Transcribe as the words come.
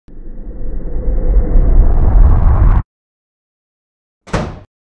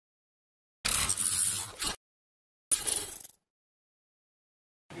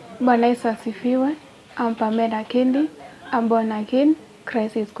Bwana Yesu asifiwe. I'm Pamela Kendi. I'm born again.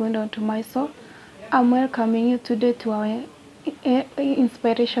 Christ is going on to my soul. I'm welcoming you today to our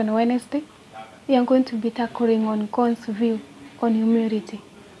Inspiration Wednesday. We are going to be tackling on God's view on humility.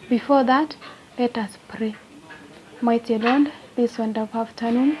 Before that, let us pray. Mighty Lord, this wonderful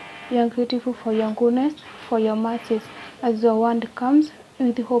afternoon, we are grateful for your goodness, for your mercies. As your word comes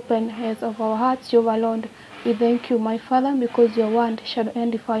with the open ears of our hearts, Jehovah Lord, we thank you, my Father, because your word shall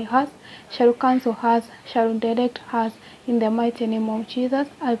edify us, shall counsel us, shall direct us. In the mighty name of Jesus,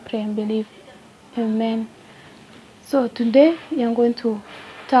 I pray and believe. Amen. So today, we are going to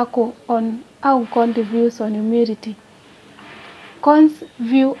tackle on how God views on humility. God's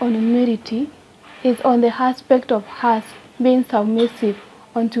view on humility is on the aspect of us being submissive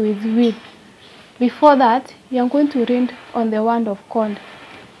unto his will. Before that, we are going to read on the word of God.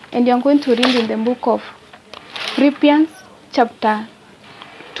 And you are going to read in the book of Philippians chapter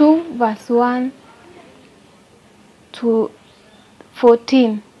 2 verse 1 to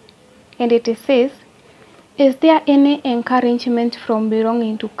 14. And it says, "Is there any encouragement from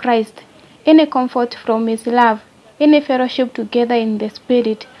belonging to Christ, any comfort from his love, any fellowship together in the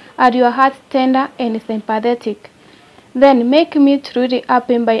Spirit? Are your hearts tender and sympathetic? Then make me truly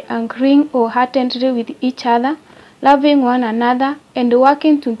happy by agreeing wholeheartedly with each other, loving one another, and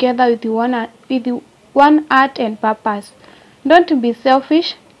working together with one heart and purpose. Don't be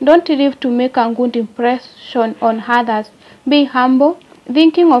selfish. Don't live to make a good impression on others. Be humble,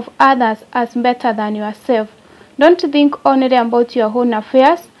 thinking of others as better than yourself. Don't think only about your own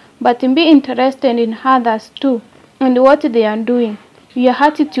affairs, but be interested in others too and what they are doing. Your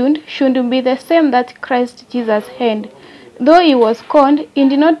attitude should be the same that Christ Jesus had. Though he was scorned, he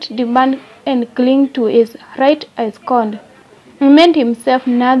did not demand and cling to his right as scorned. He made himself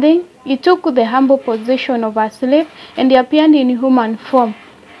nothing. He took the humble position of a slave and he appeared in human form.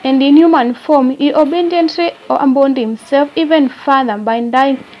 And in human form, he obediently humbled himself even further by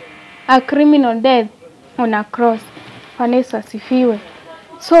dying a criminal death on a cross." Bwana Yesu asifiwe.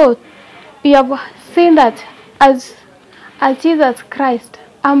 So, we have seen that as Jesus Christ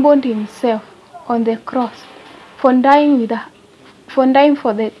humbled himself on the cross for dying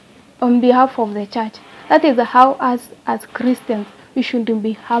on behalf of the church. That is how us as Christians we should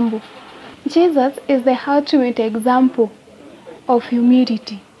be humble. Jesus is the ultimate example of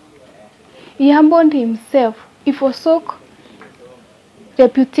humility. He humbled himself. He forsook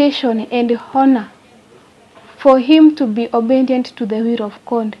reputation and honor for him to be obedient to the will of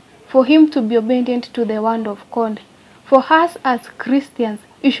God, for him to be obedient to the word of God. For us as Christians,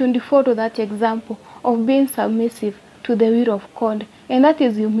 we should follow that example of being submissive to the will of God, and that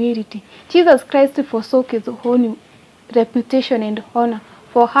is humility. Jesus Christ forsook his own reputation and honor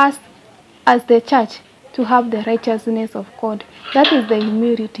for us as the church to have the righteousness of God. That is the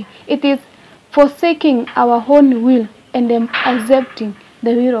humility. It is forsaking our own will and then accepting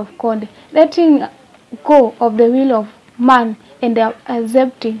the will of God, letting go of the will of man and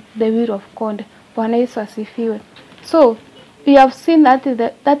accepting the will of God. Bwana Yesu asifiwe. So, we have seen that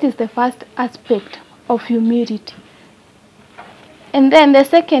is the first aspect of humility. And then the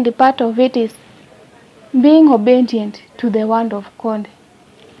second part of it is being obedient to the word of God.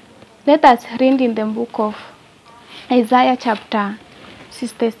 Let us read in the book of Isaiah chapter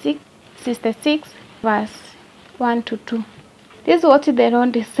 66 verse 1 to 2. This is what the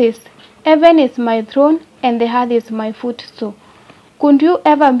Lord says. "Heaven is my throne and the earth is my footstool. Could you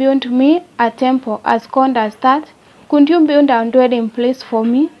ever build me a temple as grand as that? Could you build a dwelling place for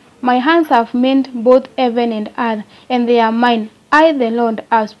me? My hands have made both heaven and earth, and they are mine. I, the Lord,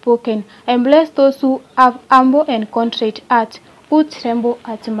 have spoken. I bless those who have humble and contrite heart, who tremble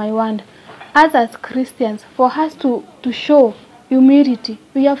at my word." As Christians, for us to show humility,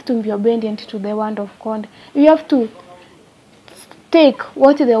 we have to be obedient to the word of God. We have to take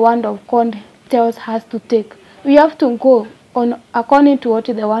what the word of God tells us to take. We have to go on according to what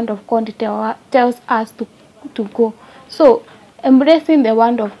the word of God tells us to go. So, embracing the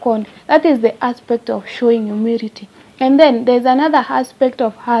word of God, that is the aspect of showing humility. And then there's another aspect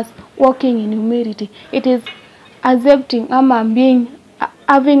of us walking in humility. It is accepting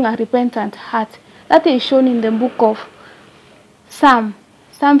having a repentant heart. That is shown in the book of Psalm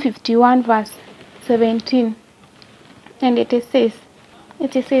 51 verse 17. And it says,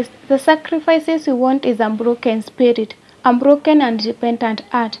 "The sacrifices you want is a broken spirit, a broken and repentant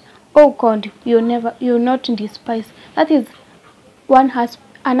heart. Oh God, you not despise." That is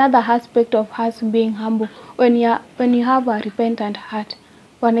another aspect of us being humble, when you have a repentant heart.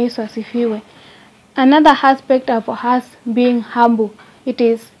 Bwana Yesu asifiwe. Another aspect of us being humble, it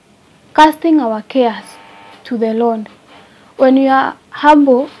is casting our cares to the Lord. When you are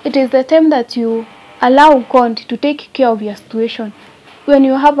humble, it is the time that you allow God to take care of your situation. When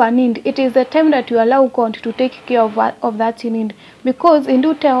you have a need, it is the time that you allow God to take care of that need. Because it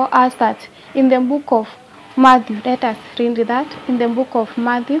do tell us that in the book of Matthew, let us read that in the book of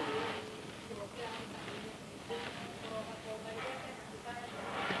Matthew.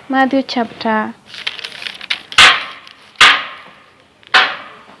 Matthew chapter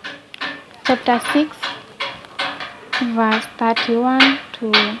 6, verse 31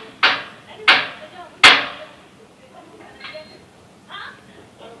 to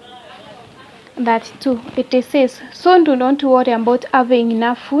 32. It says, "So do not worry about having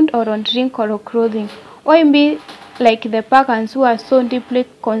enough food or on drink or clothing, or be like the pagans who are so deeply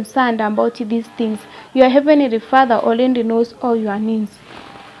concerned about these things. Your heavenly Father already knows all your needs,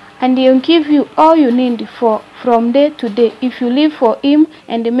 and He'll give you all you need from day to day if you live for Him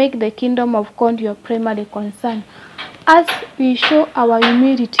and make the kingdom of God your primary concern." As we show our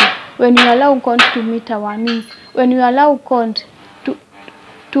humility, when we allow God to meet our needs, when we allow God to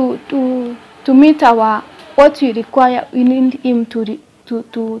meet our what we require, we need Him to do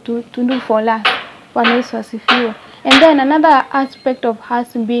for us. And then another aspect of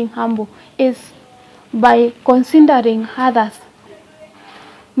us being humble is by considering others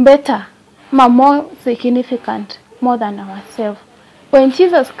better, more significant, more than ourselves. When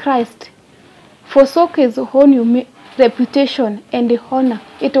Jesus Christ forsook His own reputation and the honor,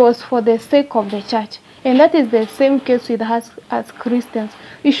 it was for the sake of the church. And that is the same case with us as Christians.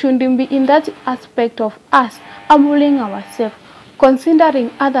 We shouldn't be in that aspect of us humbling ourselves,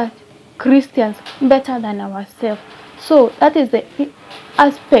 considering other Christians better than ourselves. So that is the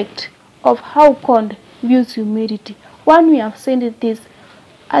aspect of how God views humility. One, we have said it is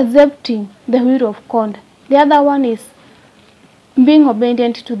accepting the will of God. The other one is being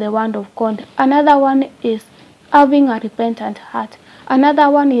obedient to the word of God. Another one is having a repentant heart. Another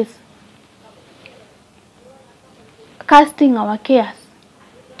one is casting our cares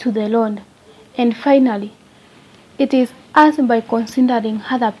to the Lord. And finally, it is us by considering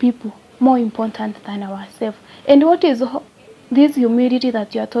other people more important than ourselves. And what is this humility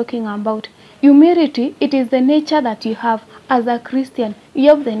that you are talking about? Humility, it is the nature that you have as a Christian.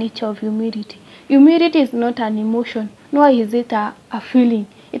 You have the nature of humility. Humility is not an emotion, nor is it a feeling.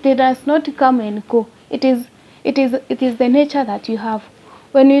 It does not come and go. It is the nature that you have.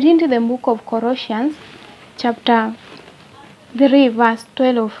 When you read the book of Colossians, chapter 3, verse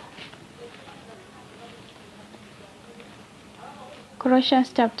 12.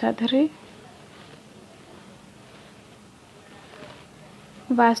 Colossians chapter 3,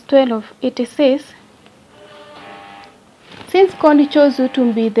 verse 12. It says, "Since God chose you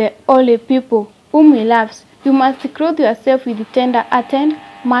to be the holy people whom He loves, you must clothe yourself with tender heart,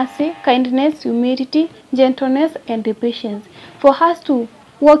 mercy, kindness, humility, gentleness, and patience." For us to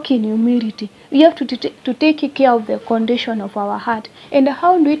walk in humility, we have to take care of the condition of our heart. And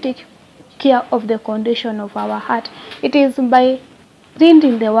how do we take care of the condition of our heart? It is by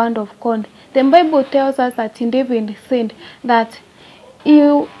reading the word of God. The Bible tells us that David said that he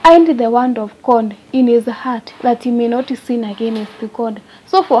hid the word of God in his heart, that he may not sin against God.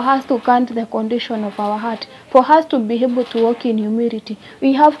 So for us to count the condition of our heart, for us to be able to walk in humility,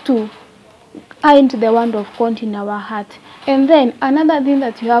 we have to hide the word of God in our heart. And then another thing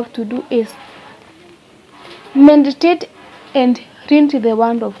that you have to do is meditate and read the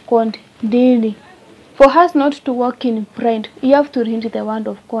word of God daily. For us not to walk in pride, we have to read the word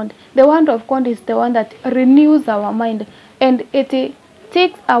of God. The word of God is the one that renews our mind, and it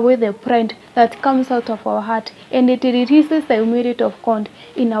takes away the pride that comes out of our heart, and it releases the humility of God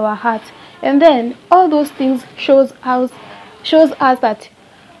in our heart. And then all those things shows us that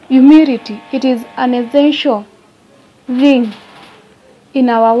humility, it is an essential thing in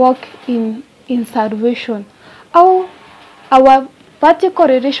our walk in salvation. Our vertical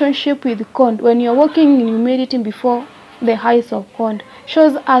relationship with God, when you're walking in humility before the eyes of God,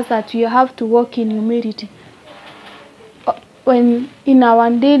 shows us that you have to walk in humility when in our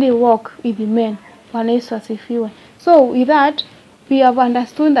daily walk with the men. So with that, we have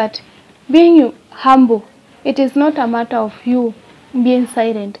understood that being humble, it is not a matter of you being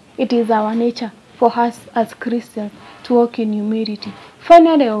silent. It is our nature for us as Christians to walk in humility.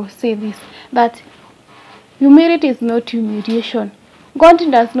 Finally, I will say this, that humility is not humiliation. God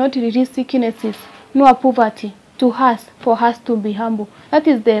does not release sicknesses nor poverty to us for us to be humble. That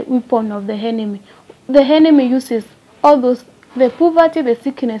is the weapon of the enemy. The enemy uses all those, the poverty, the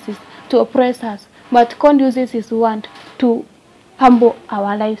sicknesses, to oppress us, but God uses His word to humble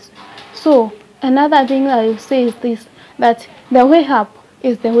our lives. So another thing I will say is this, that the way up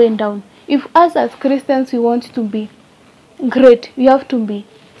is the way down. If us as Christians we want to be great. You have to be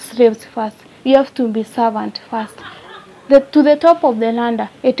slaves first. You have to be servant first. To the top of the ladder,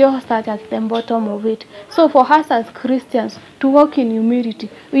 it all starts at the bottom of it. So for us as Christians to walk in humility,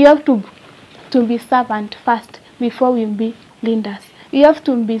 we have to be servant first before we be leaders. We have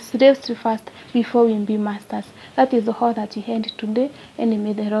to be slaves first before we be masters. That is all that we end today, and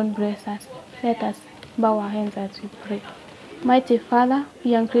may the Lord bless us. Let us bow our hands as we pray. Mighty Father,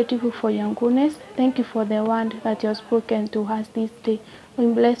 we are grateful for your goodness. Thank you for the word that you have spoken to us this day. We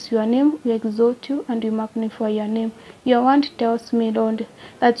bless your name, we exalt you, and we magnify your name. Your word tells me, Lord,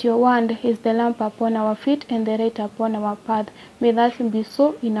 that your word is the lamp upon our feet and the light upon our path. May that be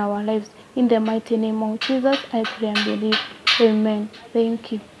so in our lives. In the mighty name of Jesus, I pray and believe. Amen.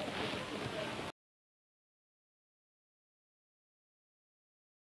 Thank you.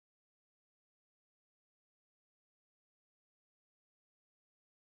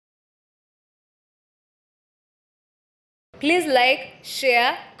 Please like,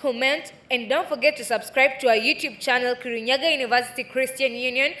 share, comment, and don't forget to subscribe to our YouTube channel, Kirinyaga University Christian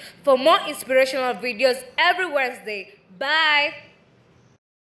Union, for more inspirational videos every Wednesday. Bye!